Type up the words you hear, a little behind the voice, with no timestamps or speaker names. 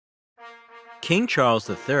King Charles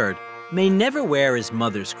III may never wear his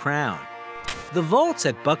mother's crown. The vaults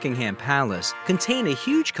at Buckingham Palace contain a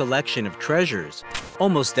huge collection of treasures.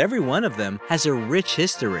 Almost every one of them has a rich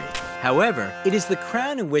history. However, it is the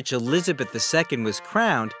crown in which Elizabeth II was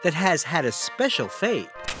crowned that has had a special fate.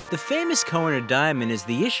 The famous Kohinoor diamond is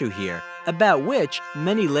the issue here, about which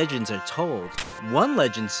many legends are told. One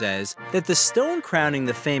legend says that the stone crowning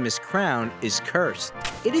the famous crown is cursed.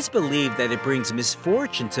 It is believed that it brings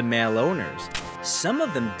misfortune to male owners. Some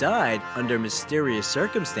of them died under mysterious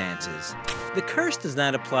circumstances. The curse does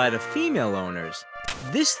not apply to female owners.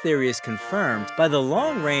 This theory is confirmed by the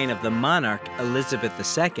long reign of the monarch Elizabeth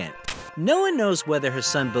II. No one knows whether her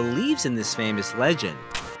son believes in this famous legend.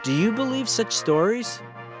 Do you believe such stories?